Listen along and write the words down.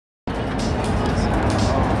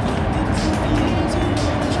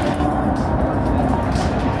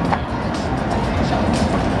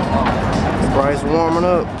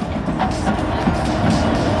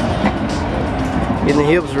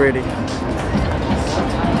hips ready.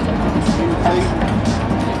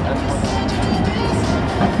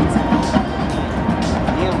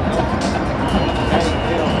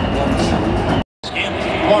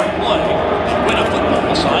 Part play and win a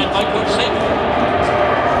football signed by Coach Saban.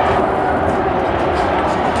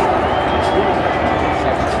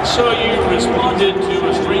 So you responded to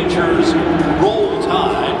a stranger's roll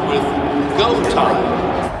tide with go tide.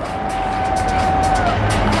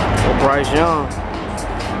 Bryce Young.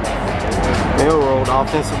 Railroad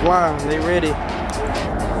offensive line. They ready.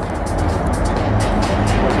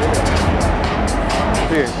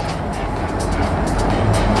 Here.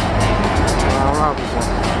 Robinson.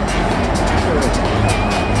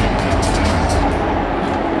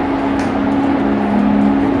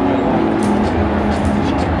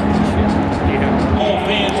 All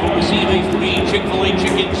fans will receive a free Chick-fil-A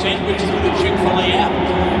chicken sandwich through the Chick-fil-A app.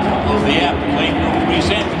 Download the app, claim your free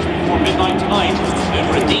sandwich before midnight tonight, then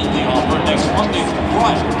redeem the offer next Monday through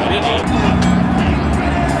Friday at 8.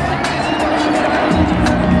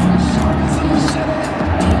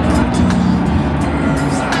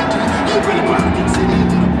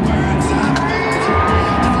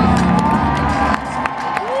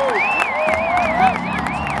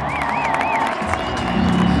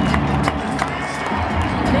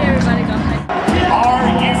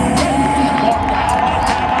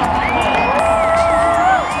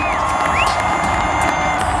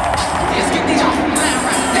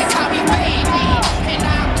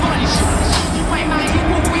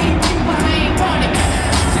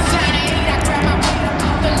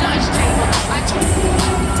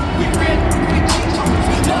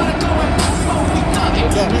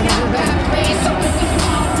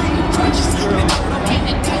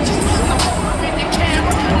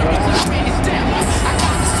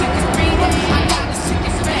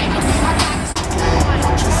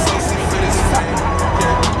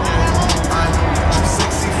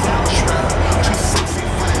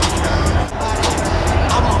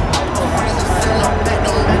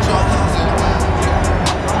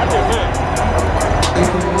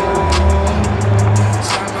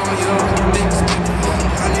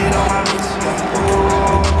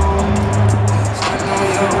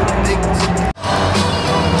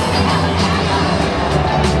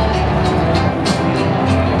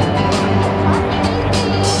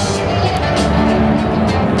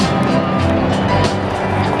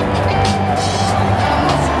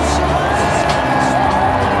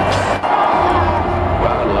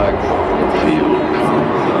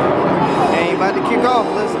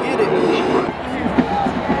 Let's get it.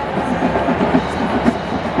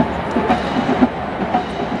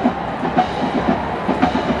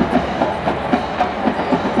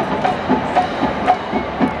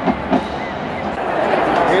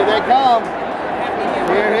 Here they come.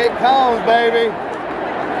 Here it comes, baby.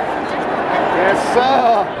 Yes,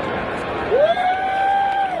 sir.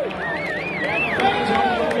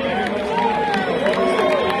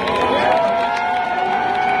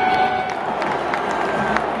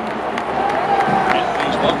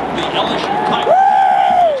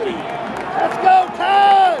 Let's go,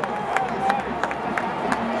 Todd!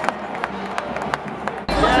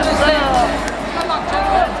 Yes, sir.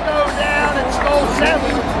 Let's go down and score 7.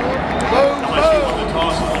 Boom, boom. Won the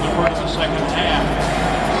toss and defer to the second half.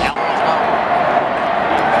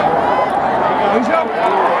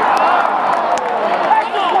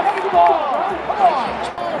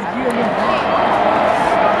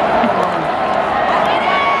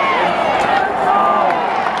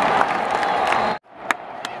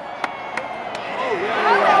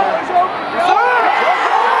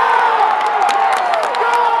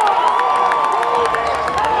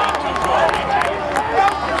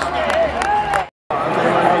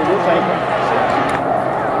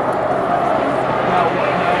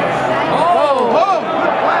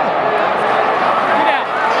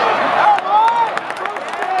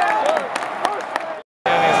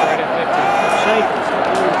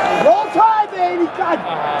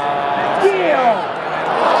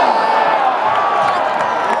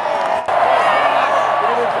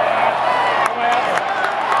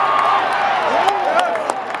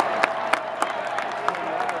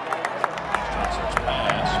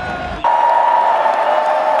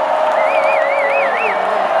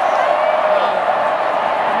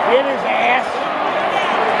 Get his ass.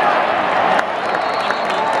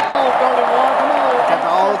 Got the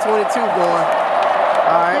all 22 going.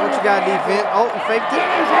 All right, what you got, defense? Oh, you faked it.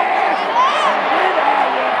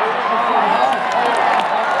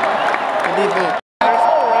 Good defense.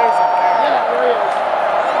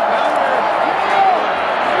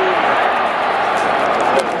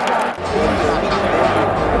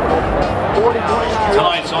 Time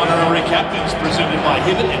honorary captains presented by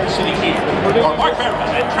Hibbett and sitting here are Mark Merriman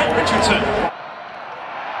and Trent Richardson.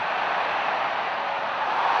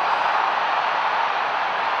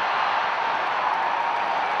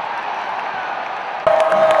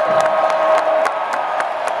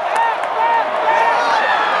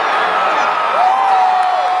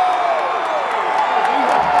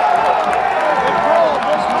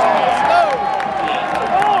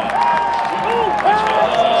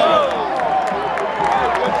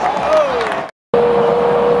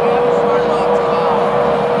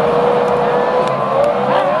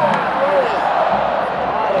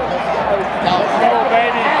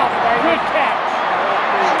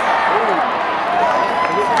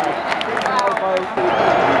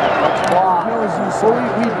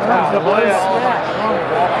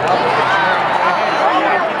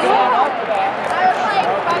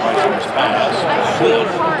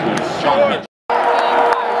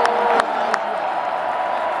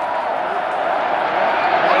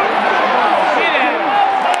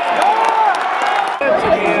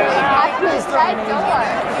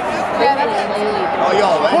 Oh,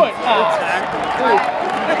 y'all, man.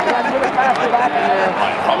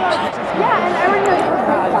 Yeah, and everything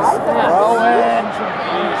was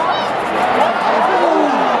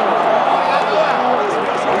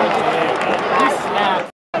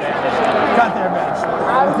Got there, man.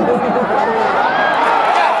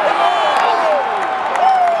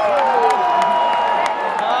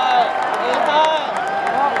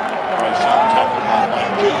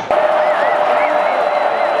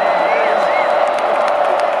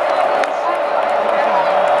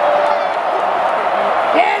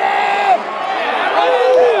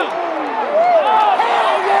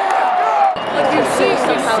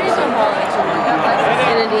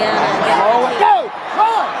 in Indiana.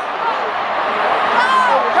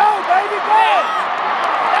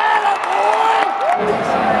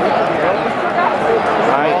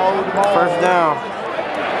 First down.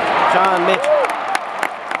 John Mitchell.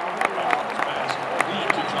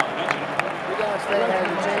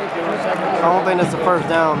 I don't think that's the first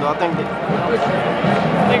down though. I think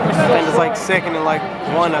it's like second and like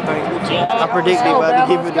one, I think. I predict they about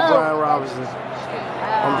to give it to Brian Robinson.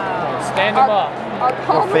 Stand him up.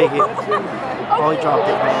 Or fake it. Oh, he dropped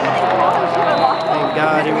it. Thank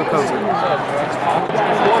God he recovered.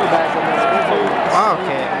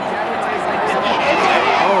 Wildcat.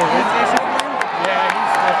 Oh,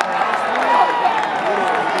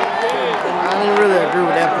 I didn't really agree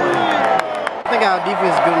with that play. I think our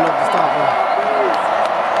defense is good enough to stop him.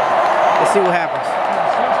 Let's see what happens.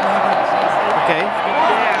 Okay.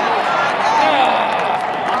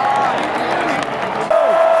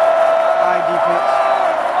 All right, defense.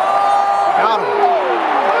 Got him.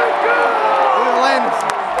 Will Landis.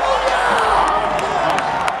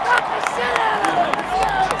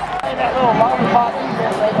 That little long pop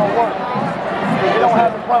defense ain't gonna work. They don't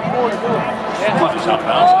have the front four to do it. First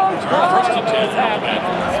and 10.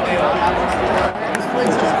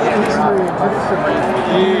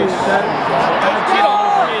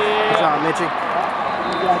 Good job, Mitchie.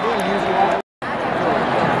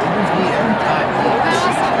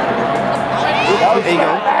 There you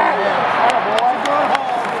go.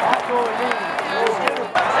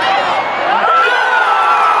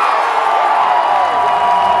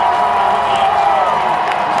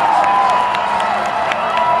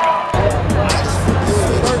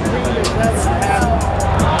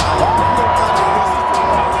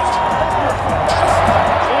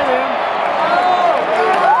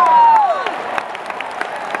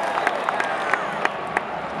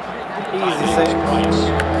 Easy save.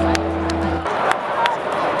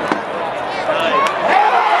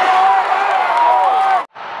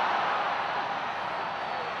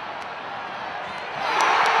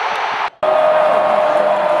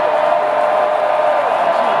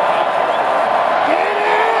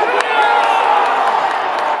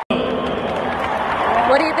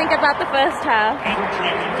 What do you think about the first half?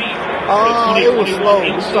 It was slow.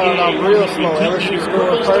 We started off real slow. LSU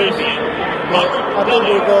scored first, but I think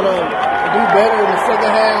we're gonna do better in the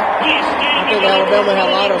second half. I think Alabama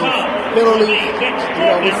had a lot of penalties. You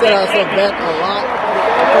know, we set ourselves back a lot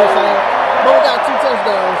the first half, but we got 2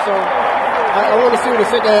 touchdowns. So I want to see what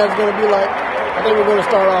the second half is going to be like. I think we're going to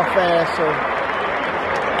start off fast, so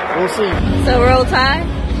we'll see. So roll tide?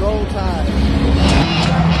 Roll tide.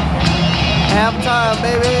 Halftime,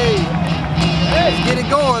 baby. Let's get it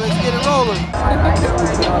going. Let's get it rolling.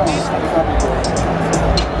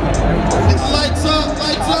 Lights up,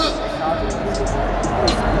 lights up.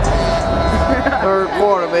 Third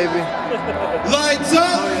quarter, baby. Lights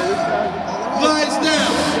up. Lights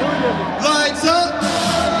down. Lights up.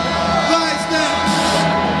 Lights down.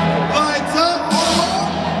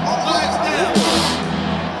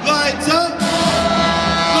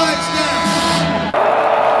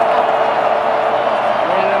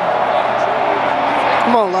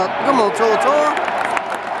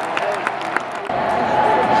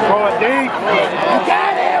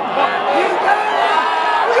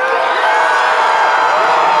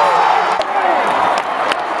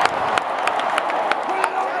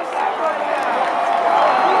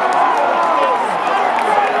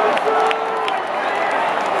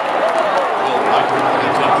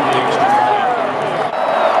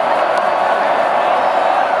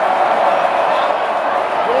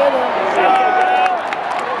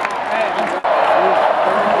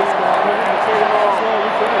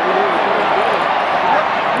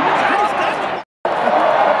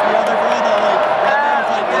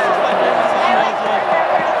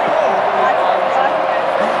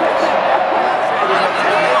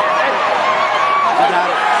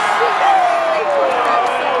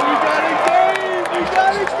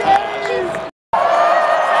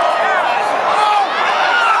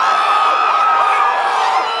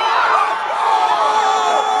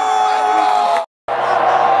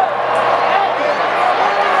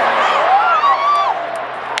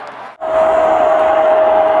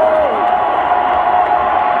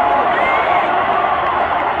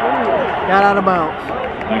 Got out of bounds.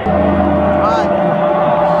 Alright,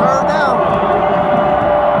 third down.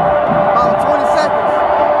 About 20 seconds.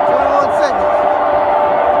 21 seconds.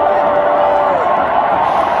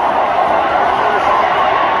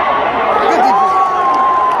 Good defense.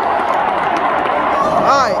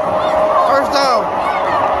 Alright, first down.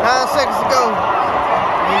 9 seconds to go.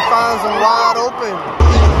 He finds him wide open.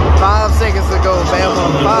 5 seconds to go, Bama.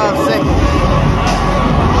 5 seconds.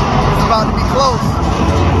 It's about to be close.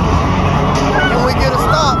 Can we get a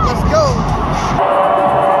stop? Let's go.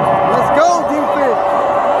 Let's go, defense.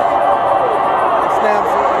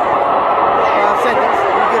 Snaps it. 5 seconds.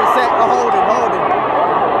 We get a sack. Oh, hold it, hold it.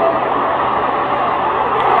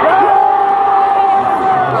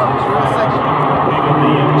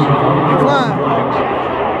 Decline.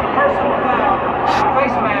 Personal foul.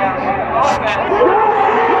 Face mask. Offense.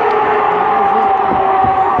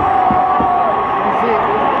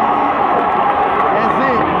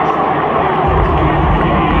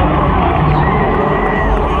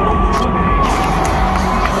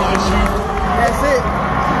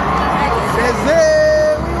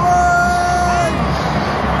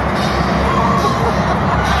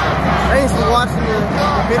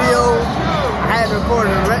 Video. I had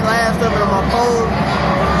recorded the last of it on my phone.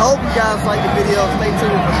 I hope you guys like the video. Stay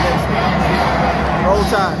tuned for the next one. Roll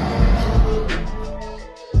Tide.